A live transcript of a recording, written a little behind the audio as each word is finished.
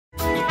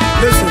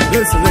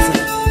Listen, listen.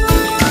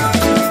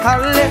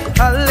 Hallelujah.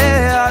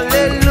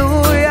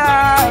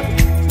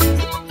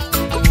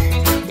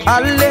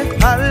 Hallelujah.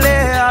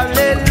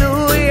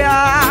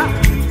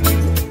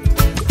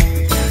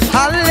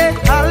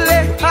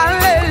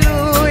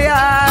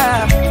 Hallelujah.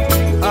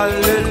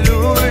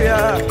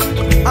 Hallelujah.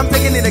 I'm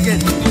taking it again.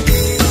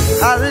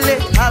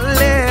 Hallelujah.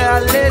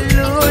 Hallelujah.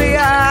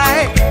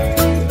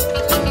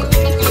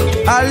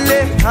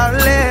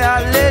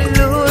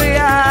 Hallelujah.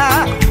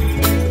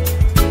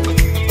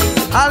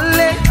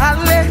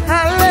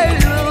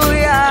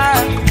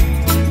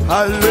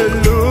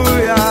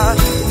 Hallelujah.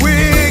 We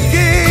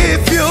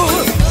give you,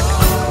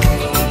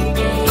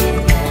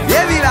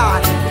 yeah,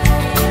 Lord.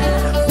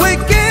 We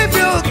give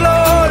you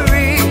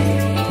glory,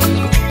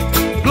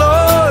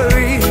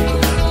 glory.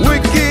 We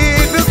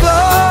give you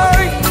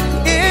glory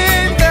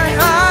in the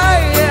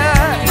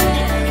highest.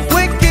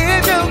 We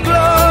give you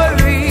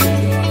glory,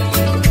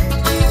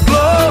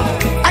 glory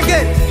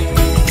again.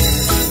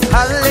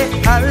 Hallelujah.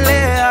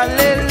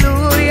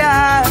 Hallelujah.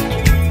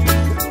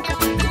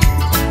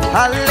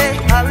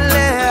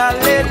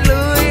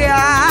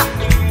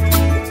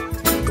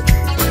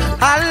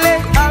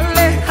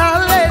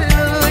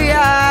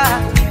 Hallelujah.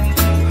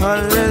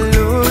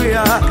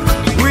 Hallelujah.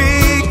 We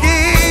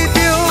give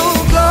you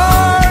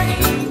glory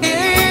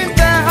in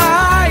the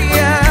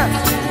highest.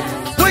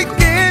 We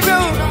give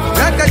you,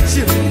 look at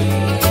you.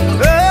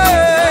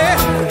 Hey.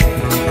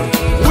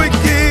 We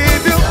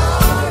give you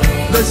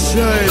the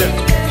shade.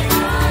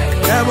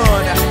 Come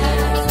on.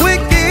 We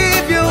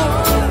give you.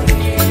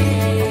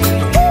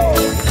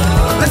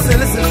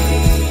 Listen,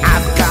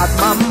 I've got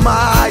my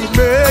mind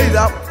made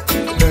up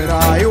that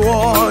I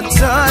won't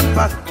turn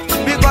back,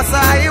 because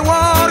I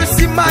want to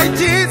see my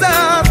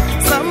Jesus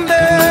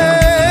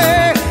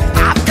someday.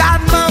 I've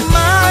got my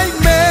mind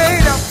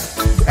made up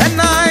and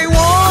I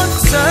won't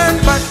turn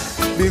back,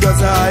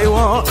 because I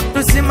want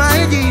to see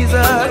my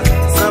Jesus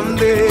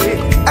someday.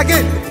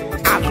 Again,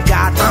 I've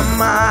got my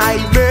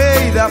mind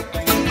made up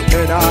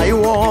and I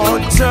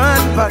won't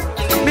turn back,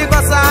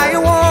 because I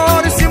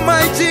want to see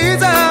my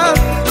Jesus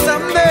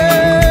someday.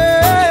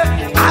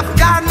 I've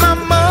got my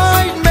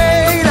mind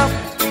made up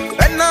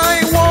and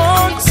I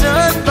won't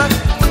turn back,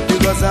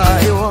 because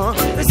I want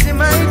to see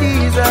my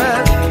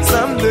Jesus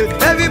someday.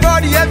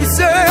 Everybody, have you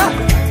say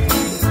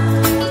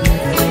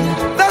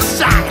that's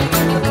shine.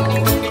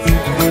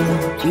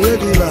 Yeah,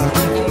 diva.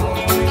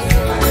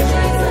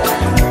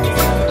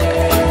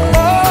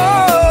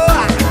 Oh,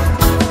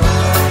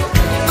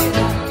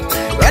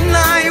 and I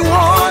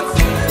want,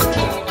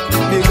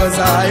 because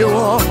I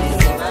want.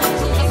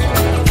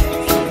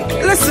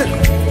 Listen,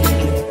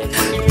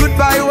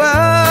 goodbye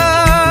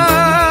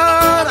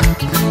world,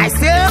 I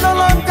stay no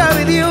longer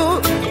with you.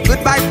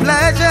 Goodbye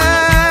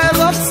pleasures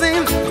of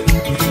sin,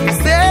 I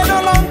stay no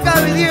longer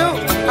with you.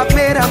 I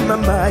made up my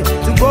mind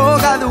to go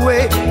God's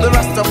way the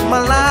rest of my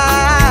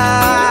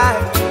life.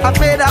 I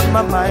made up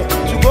my mind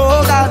to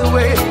go God's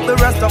way the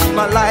rest of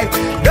my life.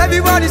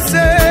 Everybody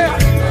say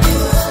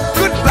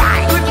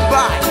goodbye,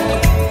 goodbye.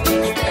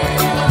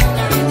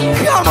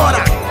 Come on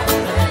now.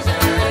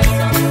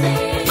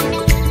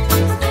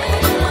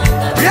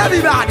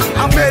 Everybody, I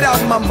made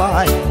up my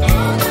mind.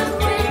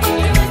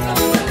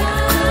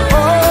 Oh,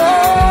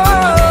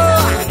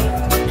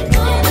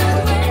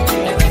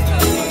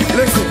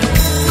 listen.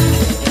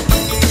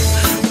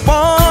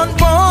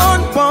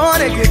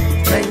 Born again.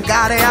 Thank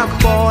God I'm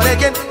born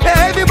again.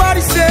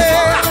 Everybody say.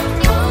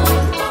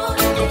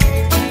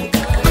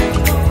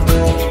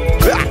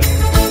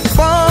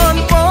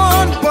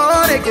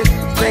 Born again.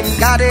 Thank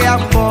God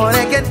I'm born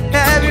again.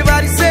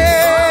 Everybody say.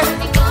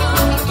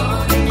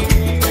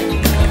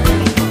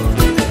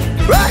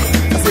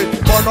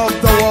 Born of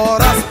the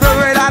water,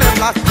 spirit and the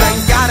blood. Thank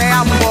God I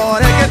am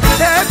born again.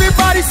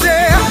 Everybody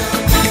say.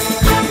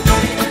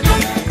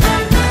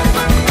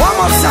 One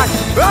more time,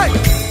 right?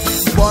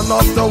 Born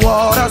of the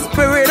water,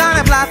 spirit and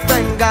the blood.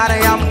 Thank God I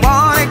am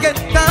born again.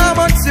 Come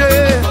on,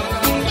 say.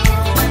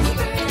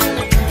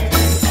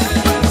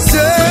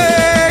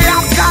 Say,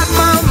 I've got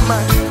my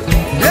mind.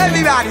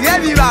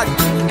 Everybody.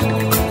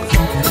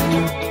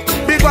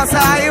 Because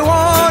I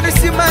want to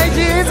see my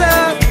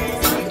Jesus.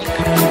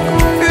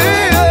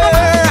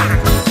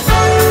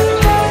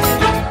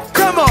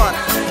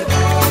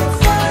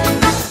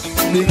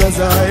 Because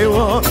I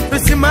want to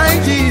see my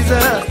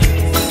Jesus.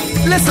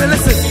 Listen.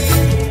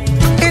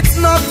 It's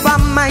not by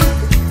might,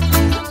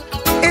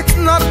 it's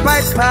not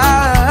by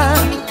power,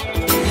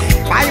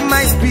 by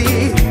my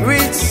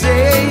spirit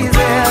says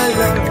the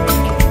Lord.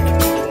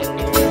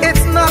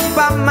 It's not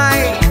by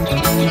might,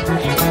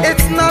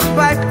 it's not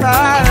by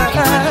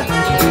power,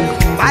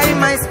 by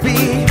my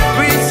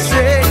spirit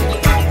says.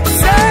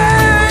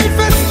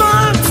 Safest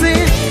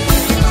mountain.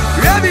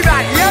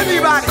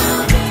 Everybody.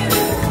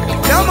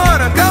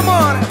 Come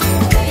on.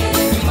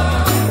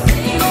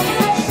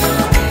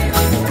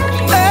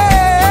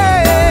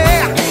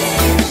 Hey,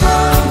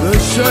 the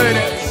shirt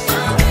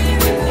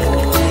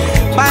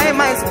by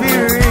my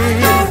spirit.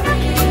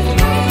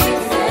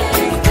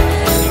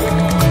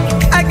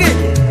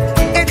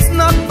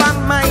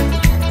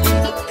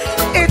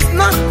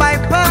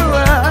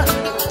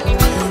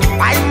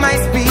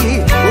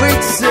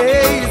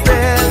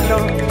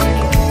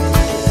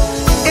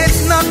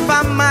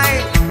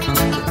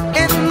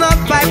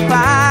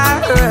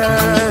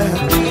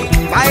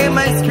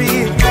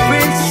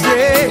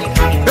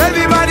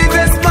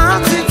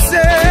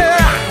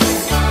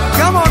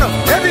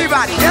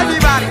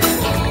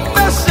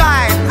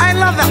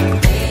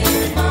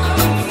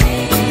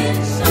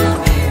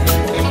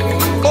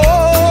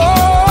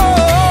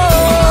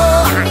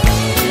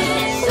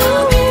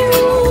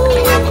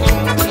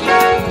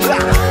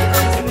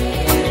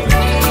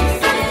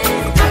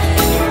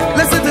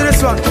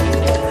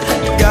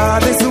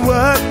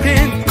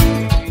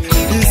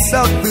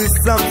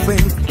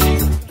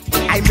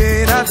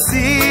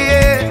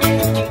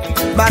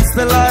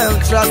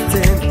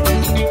 trusting.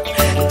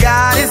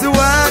 God is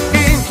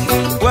working,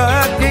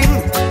 working,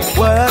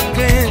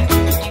 working.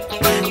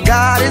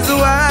 God is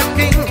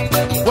working,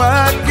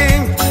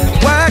 working,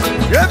 working.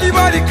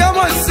 Everybody come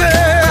on,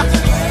 say,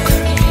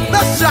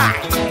 that's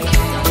right.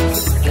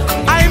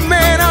 I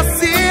may not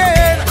see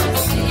it,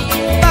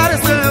 but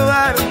it's the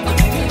word.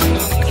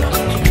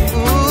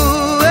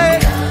 Ooh, hey.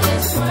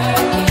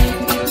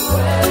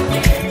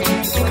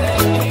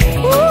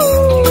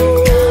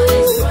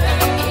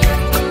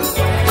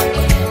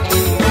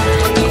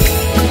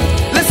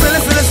 Listen,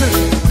 listen, listen.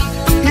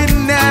 He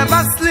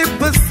never sleep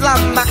or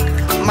slumber.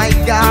 My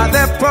God,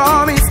 the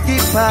promise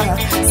keeper,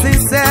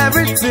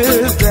 sincerity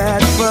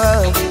that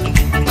first.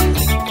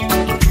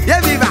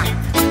 Yeah, viva.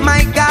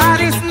 My God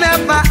is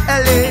never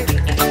early,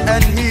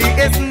 and He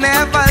is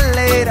never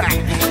later.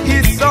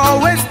 He's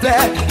always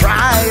there,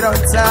 right on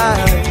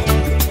time.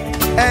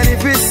 And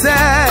if He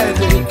said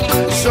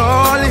it,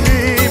 surely He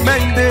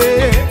meant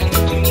it.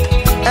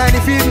 And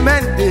if He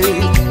meant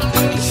it,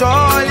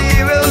 surely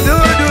He will do.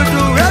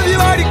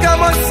 Everybody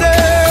come on, say,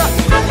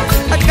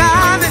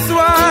 God is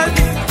one.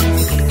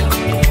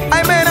 I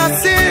may not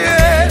see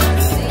it,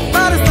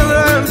 but it's the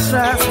Lord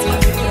trust.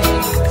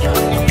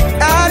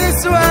 God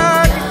is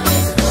one.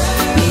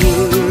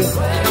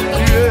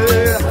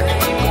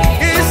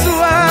 He's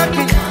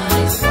working.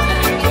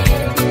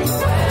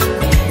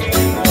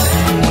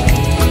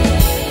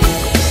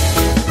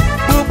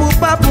 Boo boo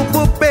ba boo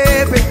boo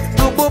baby,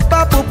 boo boo ba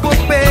boo boo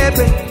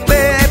baby,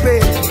 baby.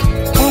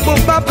 Boo boo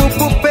ba boo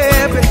boo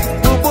baby,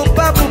 boo boo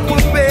ba boo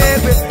boo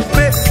baby,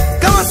 baby.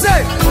 Come on, say,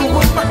 boo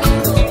boo ba.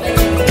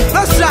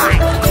 Let's try.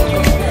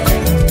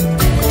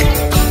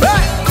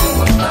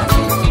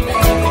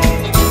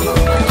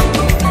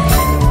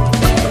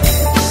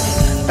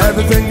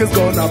 Everything is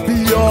gonna be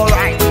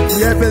alright.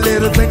 Every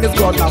little thing is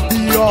gonna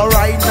be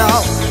alright now.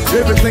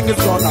 Everything is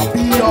gonna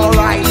be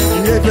alright.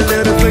 Every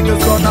little thing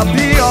is gonna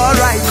be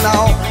alright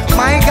now.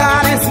 My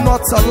God is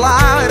not a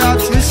lie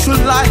that He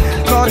should lie,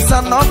 nor is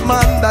Son of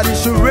Man that He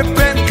should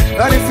repent.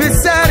 And if He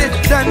said it,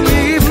 then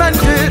He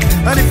meant it.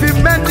 And if He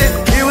meant it,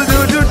 He will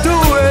do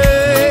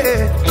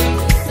it.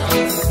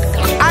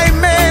 I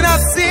may not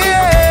see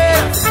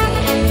it.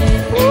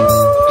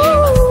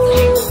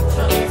 Ooh,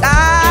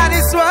 God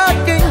is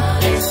working.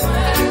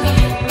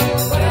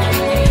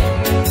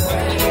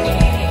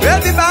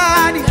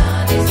 Everybody,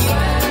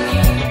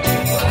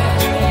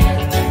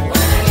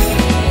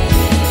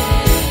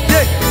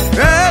 yeah,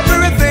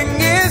 everything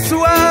is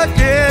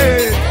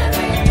working.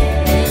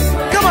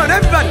 Come on,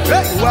 everybody,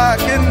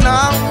 working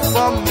now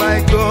for my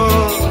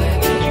good.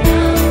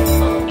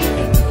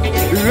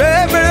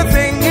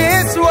 Everything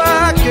is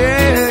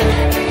working.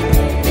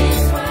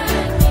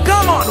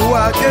 Come on,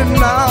 working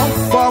now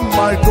for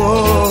my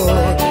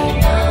good.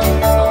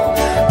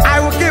 I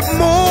will keep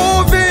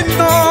moving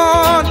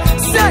on.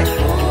 Say,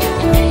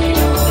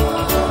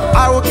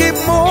 I will keep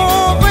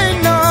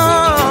moving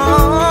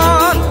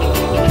on.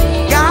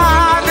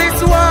 God is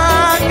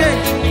working.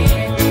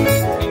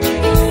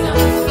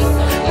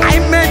 I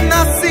may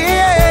not see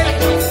it,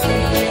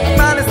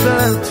 but it's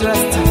still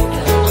trusting.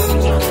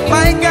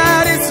 My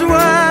God is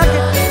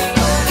working.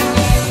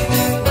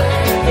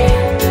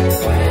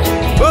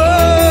 Oh.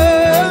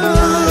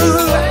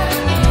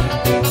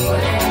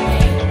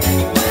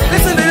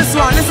 Listen to this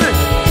one, listen.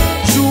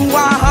 You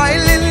are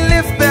highly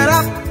lifted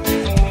up.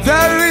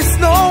 There is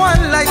no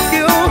one like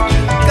you.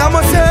 Come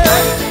on, say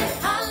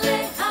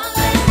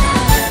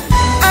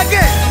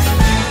again.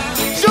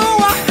 You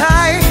are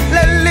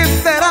highly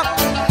lifted up.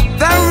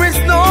 There is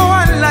no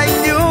one like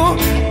you.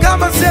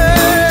 Come on, say.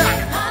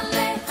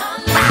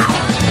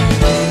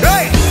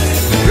 Hey,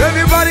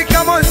 everybody,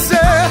 come on,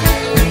 say.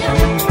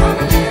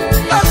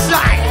 That's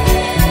right.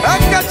 I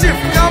got you.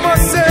 Come on,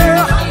 say.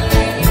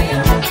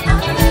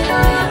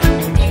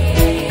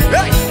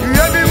 Hey,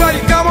 everybody,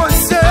 come on,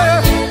 say.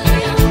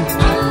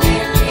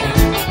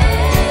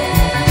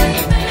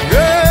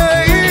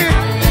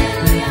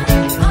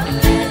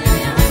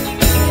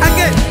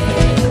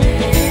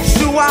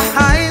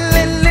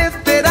 Highly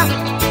lifted up.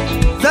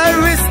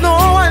 There is no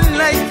one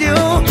like you.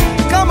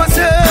 Come on,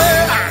 say.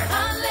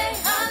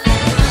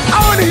 I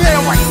want to hear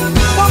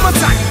one more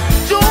time.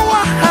 You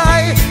are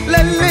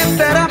highly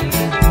lifted up.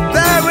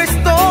 There is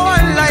no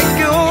one like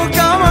you.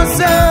 Come on,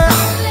 say.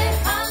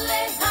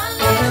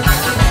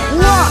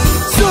 1,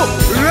 2,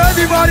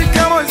 everybody,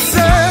 come on,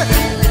 say.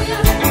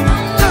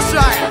 That's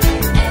right.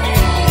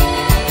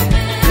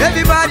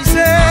 Everybody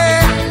say.